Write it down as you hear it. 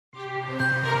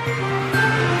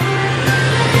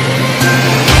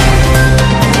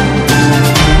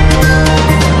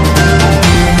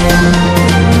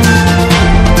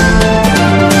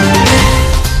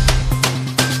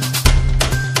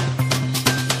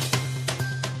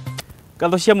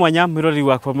Gatho cia mwanya mwirori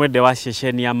wakwa mwende wa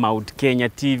ceceni ya Mount Kenya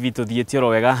TV tuthiete oro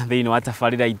wega thiini wa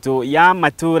tabarira itu ya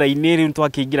matura-ini riu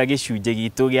twakiingira gicunje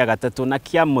gitu gia gatatu na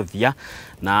kia muthia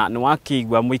na ni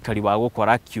wakiigwa muikari wa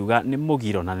gukora kiuga ni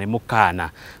mugiro na ni mukana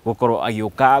gukorwo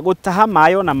agiuka gutaha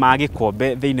mayo na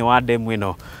magikombe thiini wa demu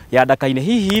ino ya ndaka-ini.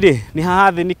 Hihi ri ni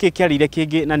haha thi niki kiarire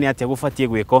kingi na ni atia gubatie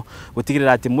gwiko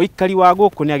gutigirira ati muikari wa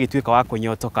guku ni agituika wa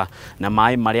kunyotoka na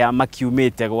mai maria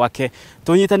makiumite gwake.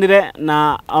 Tunyitanire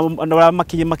na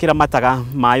makira mataga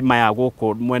mai maya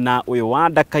guku mwena uyu wa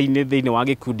ndaka-ini thiini wa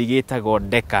gikundi gitagwo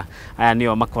ndeka. Aya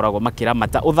nio makoragwo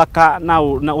makiramata uthaka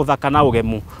na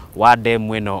ugemu wa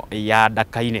demu ino ya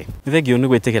ndaka-ini. Thengio ni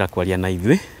gwitigira kwaria na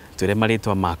ithui twire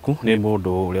maritwa maku ni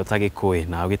mundu uria utagikui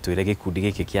na ugitwire gikundi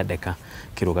giki kia ndeka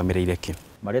kirugamirire ki.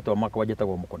 Maritwa makwa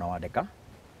njitagwo mukona wa ndeka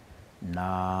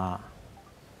na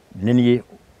nini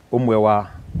umwe wa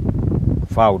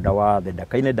founder wa the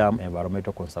ndaka-ini Dam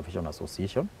Environmental Conservation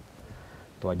Association.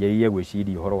 Twajiriye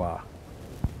gwiciria uhoro wa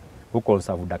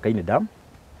conserve ndaka-ini Dam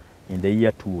in the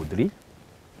year 2003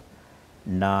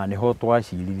 na niho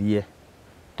twaciririe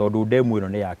tondu demu ino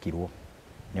ni yakirwo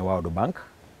ni World Bank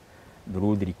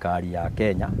through thirikari ya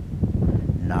Kenya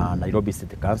na Nairobi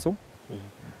City Council.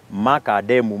 Maka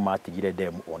demu matigire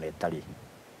demu ona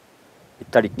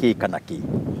itari ki kana ki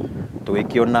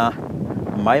tugikiona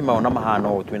mai maona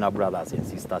mahano twina brothers and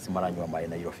sisters maranywa mai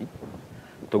Nairobi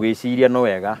tugiciria no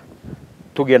wega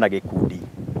tugie na gikundi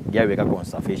gia wega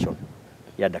conservation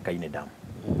ya ndaka-ini Dam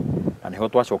na niho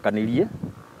twacokanirie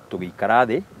tugikara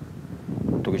thi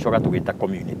tugicoka tugita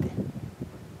community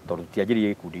tondu tianjirie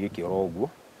gikundi giki oro uguo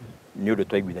ni undu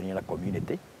twaiguithania na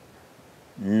community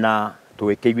na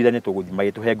twikiguithania tuguthi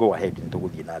magituhe go ahead ni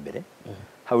tuguthie na mbere.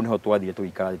 Hau niho twathire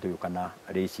tugikara tuyukana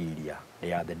reciria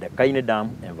ya the ndaka-ini Dam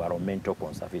Environmental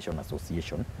Conservation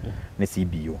Association ni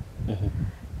CBO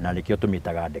na nikio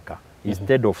tumitaga ndeka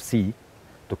instead of C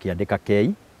tukiandika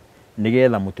K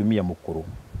nigetha mutumia mukuru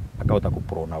akahota ku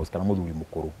pronounce kana muthuri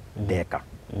mukuru ndeka.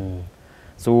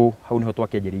 So hau niho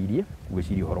twakenjeririe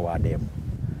gwiciria uhoro wa demu.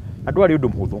 Andu ari undu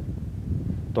muhuthu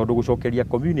tondu gucokeria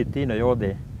community ino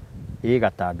yothe i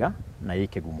Gatanga na i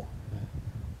Kigumo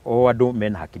o andu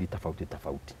mena hakiri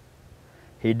tofauti.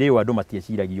 Hindi iyo andu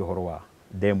matieciragia uhoro wa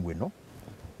demu ino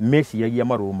meciragia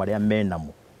maruru maria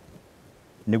menamo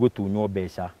ni gutunywo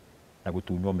mbeca na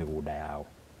gutunywo migunda yao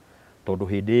tondu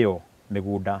hindi iyo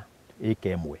migunda ika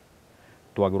imwe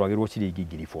twaguragirwo ciringi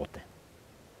 40,000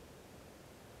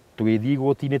 tugithii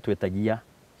gotini twetagia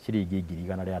ciringi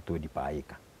 100,000 ria 20 per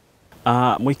acre.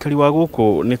 Muikari wa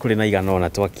guku ni kuri na igana ona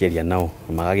twakieria nao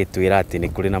magagitwira ati ni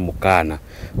kuri na mukana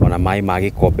ona mai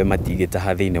magikombe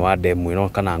matigitaha thiini wa demu ino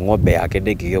kana ng'ombe yake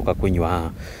ndingigioka kunywa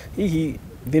haha. Hihi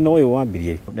thina uyu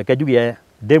wambirie reke njugie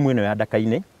demu ino ya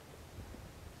ndaka-ini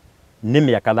ni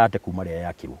miaka 30 kuma ria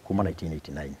yakirwo kuma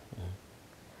 1989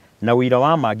 na wira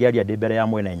wa mangiaria ndi mbere ya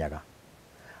mwene nyaga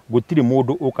gutiri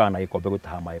mundu ukana gikombe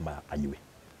gutaha mai ma anywe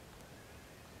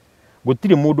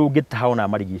gutiri mundu ungitaha ona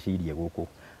marigicirie guku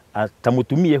ta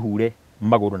mutumie hure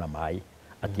maguru na mai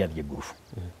atiathie ngurubu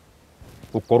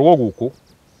ukorwo guku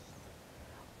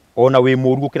ona wi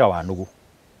muru gukira wa nugu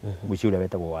muci uria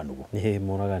wetagwo wa nugu ni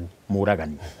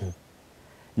muragani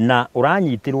na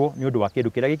uranyitirwo ni undu wa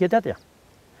kindu kiria gikite atia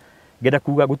ngenda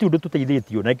kuga guti undu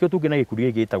tuteithitio na ikio tungina gikundi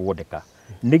giki gitagwo ndeka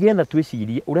nigetha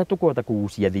twicirie uria tukuhota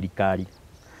kugucia thirikari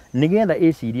nigetha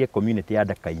icirie community ya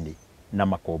ndaka-ini na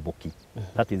makomboki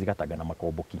that is Gatanga na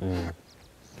makomboki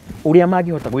uria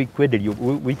magihota kwenderio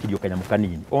wikirio kanyamu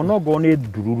kanini ona ngo ni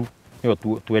ndururu niyo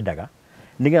twendaga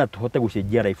nigetha tuhote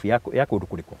gucenjia life ya kundu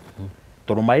kuriko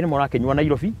tondu mai ni morakenywa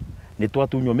Nairobi ni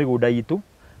twatunywo migunda itu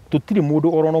tutiri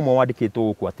mundu oro no mwandikitwo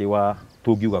guku ati wa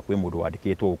tungiuga kwi mundu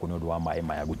wandikitwo guku ni undu wa mai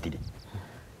maya gutiri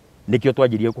nikio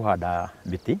twanjirie kuhanda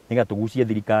miti nigetha tugucie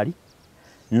thirikari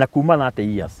na kuma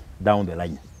 30 years down the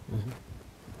line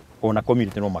ona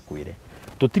community no makwire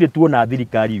tutire tuona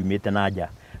thirikari yumite na nja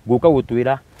guka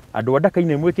gutwira andu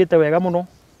ndaka-ini mwikite wega muno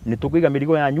ni tukuiga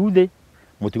mirigo ya nyuthi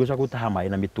mutigoca gutaha mai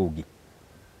na mitungi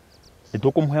ni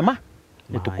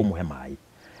tukumuhe mai.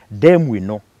 Demu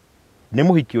ino ni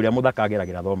muhiki uria muthaka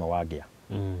ageragira thoma wangia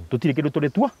tutire kindu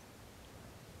turitua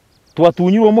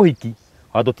twatunyirwo muhiki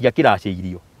watutia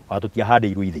kiraceirio watutia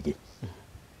handeirwo ithige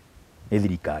ni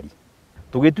thirikari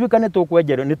tugituika ni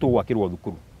tukwenjerwo ni tugwakirwo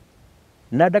thukuru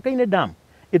na ndaka-ini Dam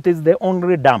it is the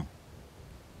only dam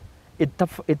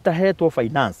itahetwo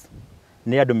finance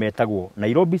ni andu metagwo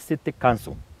Nairobi City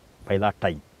Council by that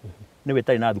time ni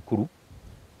wetari na thukuru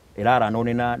iraranwo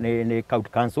ni county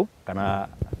council kana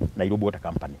Nairobi Water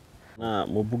Company. Na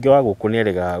mubunge wa guku ni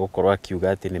erega gukorwa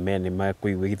akiuga ati ni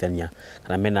makuiguithania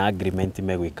kana mena agreement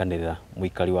megwikanirira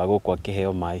muikari wa guku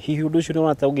akiheo mai. Hihi undu ucio ni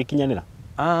wona ta ungikinyanira?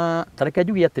 Tareke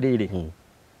njuge atiriri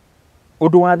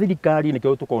undu wa thirikari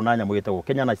nikio tukona nyamu gitagwo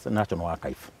Kenya National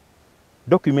Archive.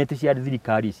 Document cia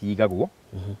thirikari cigagwo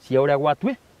cia uria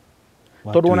gwatwi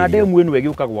tondu ona ndemu ino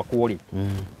egiuka gwakwo ri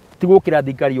ti gukira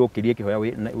thirikari yukirie kihoya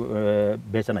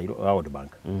mbeca na World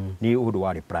Bank ni undu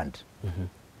wa replanned.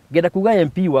 Ngenda kuga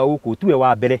MP wa uku tuwe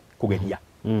wa mbere kugeria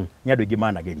ni andu ingi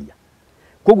manageria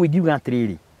koguo ingiuga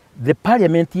atiriri the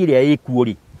parliament iria ikuo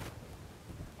ri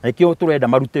nikio turenda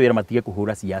marute wira matige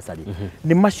kuhura siasa ri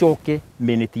ni macoke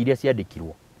minute iria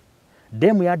ciandikirwo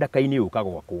demu ya ndaka-ini yuka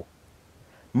gwakwo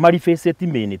marifaceti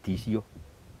minute icio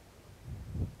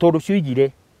tondu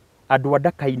cioigire andu a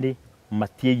ndaka-ini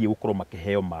matieye gukorwo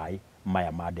makiheo mai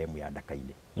maya ma demu ya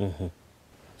ndaka-ini.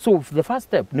 So the first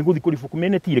step ni guthi kurifuku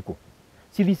minute iriku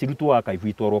cithi cirutwo archive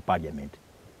itwarwo parliament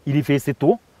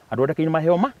irifacetwo andu a ndaka-ini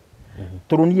maheo ma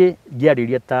tondu nie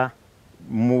ngiariria ta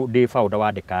ndi founder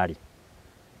wa ndekari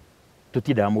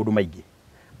tutindaga mundu maingi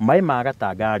mai ma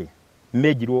Gatanga ri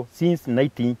mejirwo since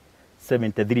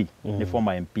 1973 ni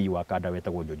former MP wa Kanda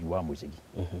wetagwo George wa Mucigi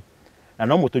na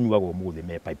no mutunyuagwo muthi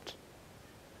me piped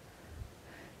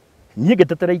nie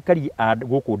getetera ikari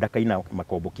guku ndaka-ina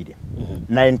makombokire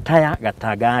na entire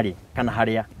Gatanga ri kana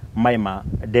haria mai ma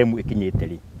demu ikinyete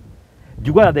ri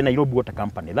Juga the Nairobi Water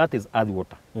Company, that is Earth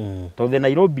Water. So the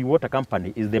Nairobi Water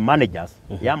Company is the managers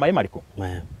ya mai mariko.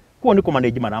 Kuo niko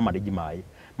manage mai.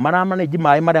 Manage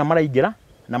mai maria maraigira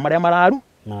na maria mararu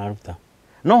mararuta.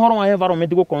 No horo wa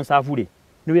environment go conserve ri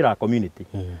ni wira community.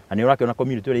 Ani urakiona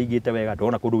community uri igite wega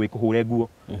ndona kundu wikuhure nguo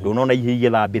ndona ihe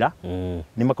igithambira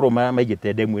ni makro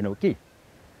maigite demu ino ki.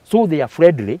 So they are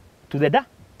friendly to the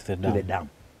dam.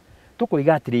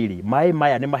 Tukoiga atiriri mai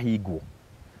maya ni mahingwo.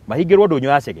 Mahingirwo ndunyo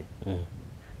ya cege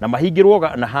na mahingirwo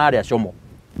na haria como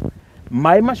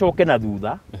mai macoke na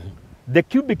thutha the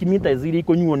cubic meters iri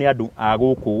kunyuo ni andu a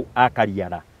guku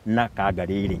akariara na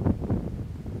Kangariri.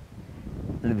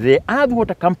 The Earth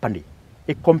Water Company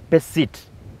compensate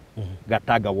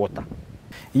Gatanga Water.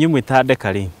 Inyu mwitande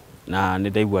kari na ni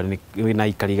ndaigua ni na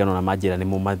ikarigano na majira ni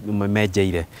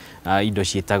mumejeire indo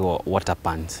cietagwo water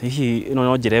pans. Hihi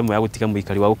no njira imwe ya gutika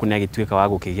muikari wa guku ni agituika wa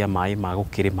gukigia mai ma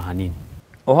gukirima hanini.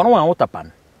 Ohoro wa water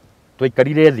pan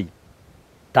twikarire thi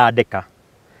ta ndeka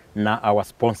na our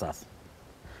sponsors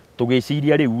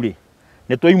tugiciria riu ri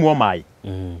ni twaimwo mai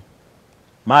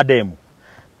ma demu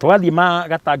twathi ma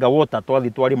Gatanga Water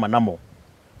twathi twarima namo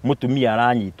mutumia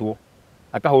aranyitwo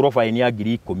akahurwo faini ya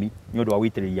 10,000 ni undu wa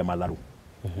gwitiriria matharu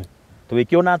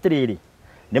twikiona atiriri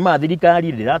ni ma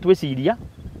thirikari ndiratwiciria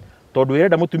tondu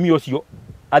irenda mutumia ucio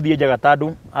athie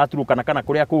Jagatandu aturukana kana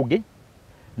kuria kungi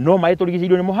no mai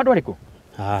turigicirio ni muhando ariku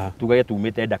tugage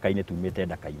tumite ndaka-ini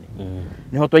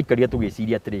niho twaikaria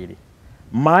tugiciria atiriri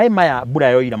mai maya mbura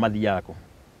yoira mathiako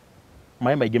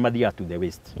mai maingi mathia to the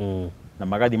west na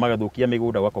magathi magathukia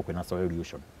migunda gwako kwina soil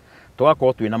erosion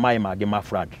twakorwo twina mai mangi ma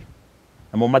flood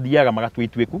namo mathiaga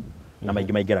magatwitwiku na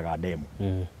maingi maingiraga demu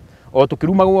o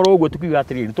tukiruma goro uguo tukiuga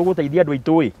atiriri tuguteithia andu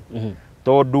aitu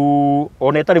tondu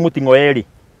ona etari mutingo eri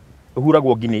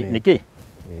uhuragwo ngini niki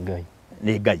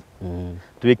ni ngai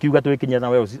twikiuga twikinya na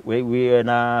we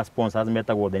na sponsors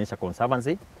metagwo the Nature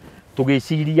Conservancy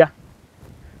tugiciria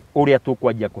uria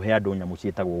tukwanjia kuhe andu nyamu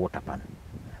cietagwo water pan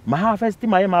maharvest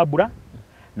mai ma mbura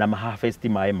na maharvest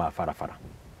mai ma farafara.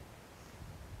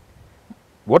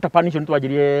 Water pan icio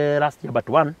twanjirie last year but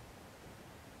one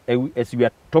as we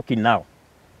are talking now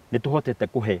ni tuhotete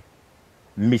kuhe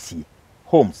misi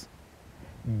homes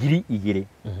 2,000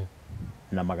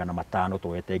 na 500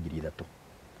 tuwete 3,000.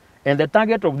 And the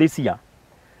target of this year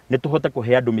ni tuhote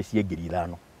kuhe andu micie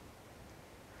 5,000.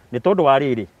 Ni tondu wa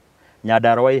riri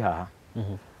Nyandarua ihaha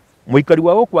muikari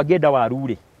wa guku angenda waru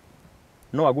ri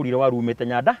no agurire waru umete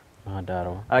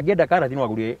Nyandarua angenda karati no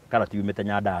agurire karati umete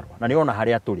Nyandarua na ni ona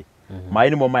haria turi mai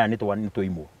ni mo maya ni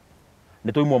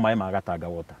twaimwo mai ma Gatanga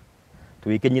Water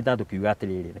twikinyita tukiuga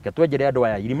atiriri reke twenjere andu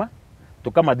aya irima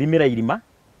tukamathimira irima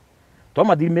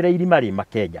twamathimira irima ri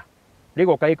makenja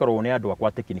rigoka ikorwo ni andu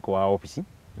akwa technical wa office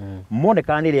mone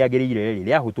kana ni riagirire ri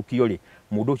riahutukio ri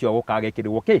mundu ucio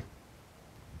gukagekirwo ki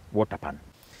water pan.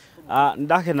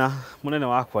 Ndakena munene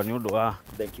wakwa ni undu wa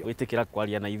witikira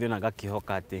kwaria na ithuĩ na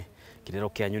ngakihoka ati kirero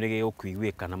kianyu ni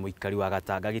gigukuiguika na muikari wa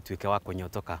Gatanga gituike wa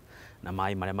kunyotoka na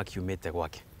mai maria makiumite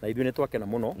gwake. Na ithuĩ ni twakena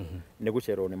muno ni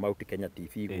gucerwo ni Mount Kenya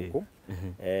TV guku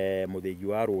muthigi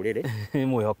wa rurire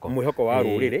mwihoko wa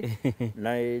rurire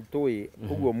na tui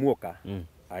uguo muoka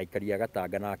aikari a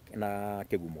Gatanga na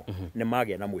Kigumo ni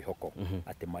magia na mwihoko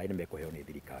ati mai ni mekuheo ni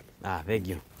thirikari. Thank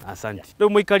you. Asante. Riu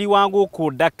muikari wa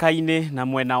guku ndaka-ini na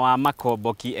mwena wa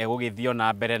makomboki egugithio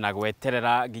na mbere na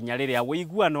gweterera ginya riria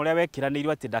wiguano uria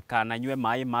wekiranirwo ati ndakananywe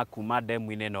mai ma kuma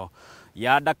demu-ini no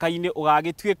ya ndaka-ini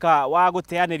ugagituika wa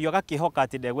guteanerio gakihoka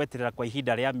ati ndegweterera kwa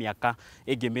ihinda ria miaka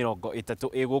ingi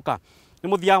 30 iguka. Ni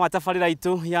muthia wa tabarira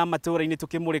itu ya matura-ini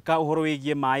tukimurika uhoro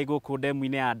wigie mai guku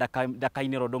ndemu-ini ya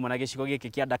ndaka-ini Rodoma na gicigo giki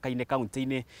kia ndaka-ini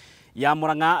kaunti-ini ya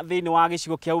Murang'a thiini wa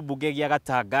gicigo kia ubunge gia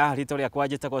Gatanga. Rito ria kwa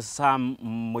njitagwo Sam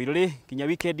Muiruri. Kinya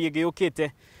weekend ingi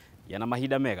yukite yana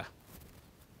mahinda mega.